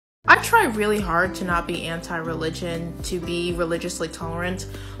I try really hard to not be anti-religion, to be religiously tolerant,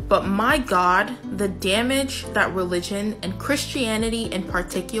 but my God, the damage that religion and Christianity in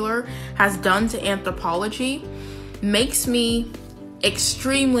particular has done to anthropology makes me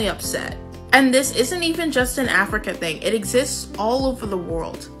extremely upset. And this isn't even just an Africa thing, it exists all over the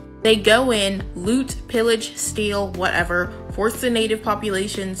world. They go in, loot, pillage, steal, whatever, force the native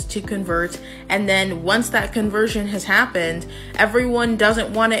populations to convert, and then once that conversion has happened, everyone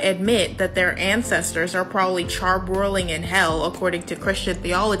doesn't want to admit that their ancestors are probably charbroiling in hell according to Christian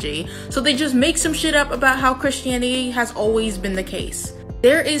theology, so they just make some shit up about how Christianity has always been the case.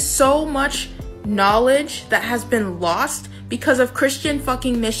 There is so much knowledge that has been lost because of Christian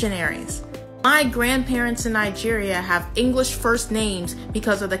fucking missionaries. My grandparents in Nigeria have English first names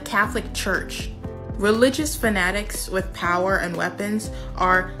because of the Catholic Church. Religious fanatics with power and weapons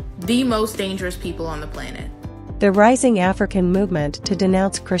are the most dangerous people on the planet. The rising African movement to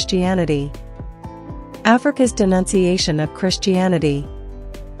denounce Christianity. Africa's denunciation of Christianity.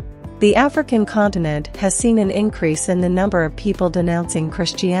 The African continent has seen an increase in the number of people denouncing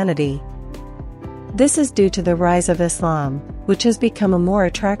Christianity. This is due to the rise of Islam, which has become a more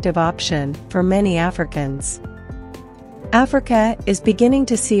attractive option for many Africans. Africa is beginning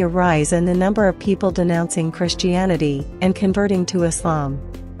to see a rise in the number of people denouncing Christianity and converting to Islam.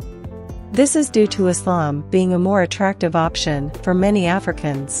 This is due to Islam being a more attractive option for many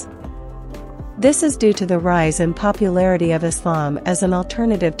Africans. This is due to the rise in popularity of Islam as an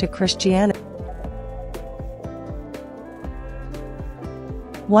alternative to Christianity.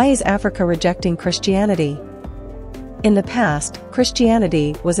 Why is Africa rejecting Christianity? In the past,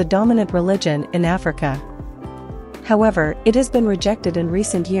 Christianity was a dominant religion in Africa. However, it has been rejected in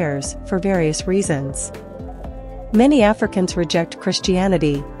recent years for various reasons. Many Africans reject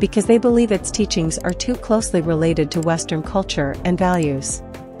Christianity because they believe its teachings are too closely related to Western culture and values.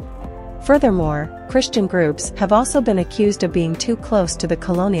 Furthermore, Christian groups have also been accused of being too close to the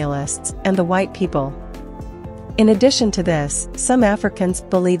colonialists and the white people. In addition to this, some Africans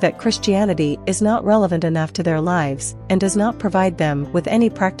believe that Christianity is not relevant enough to their lives and does not provide them with any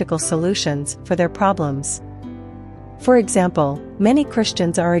practical solutions for their problems. For example, many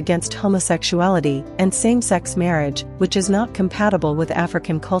Christians are against homosexuality and same-sex marriage, which is not compatible with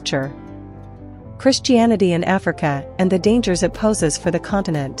African culture. Christianity in Africa and the dangers it poses for the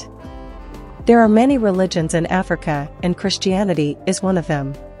continent. There are many religions in Africa, and Christianity is one of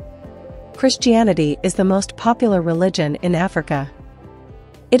them. Christianity is the most popular religion in Africa.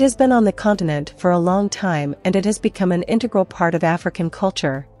 It has been on the continent for a long time and it has become an integral part of African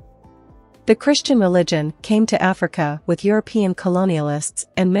culture. The Christian religion came to Africa with European colonialists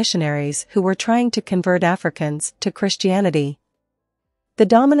and missionaries who were trying to convert Africans to Christianity. The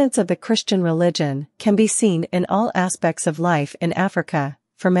dominance of the Christian religion can be seen in all aspects of life in Africa,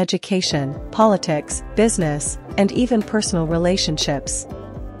 from education, politics, business, and even personal relationships.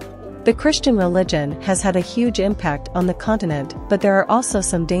 The Christian religion has had a huge impact on the continent, but there are also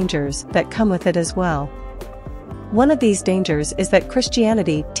some dangers that come with it as well. One of these dangers is that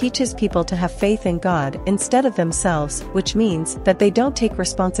Christianity teaches people to have faith in God instead of themselves, which means that they don't take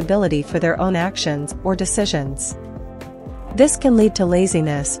responsibility for their own actions or decisions. This can lead to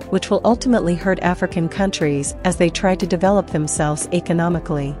laziness, which will ultimately hurt African countries as they try to develop themselves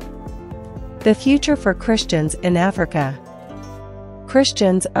economically. The future for Christians in Africa.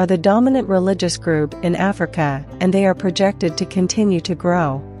 Christians are the dominant religious group in Africa, and they are projected to continue to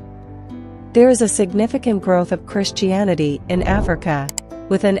grow. There is a significant growth of Christianity in Africa,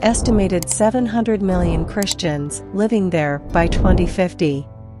 with an estimated 700 million Christians living there by 2050.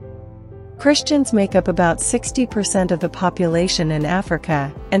 Christians make up about 60% of the population in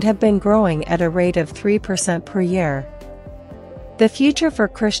Africa, and have been growing at a rate of 3% per year. The future for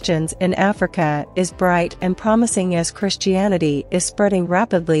Christians in Africa is bright and promising as Christianity is spreading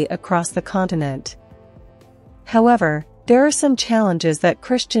rapidly across the continent. However, there are some challenges that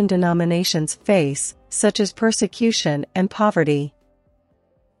Christian denominations face, such as persecution and poverty.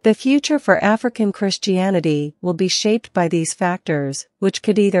 The future for African Christianity will be shaped by these factors, which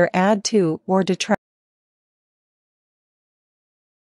could either add to or detract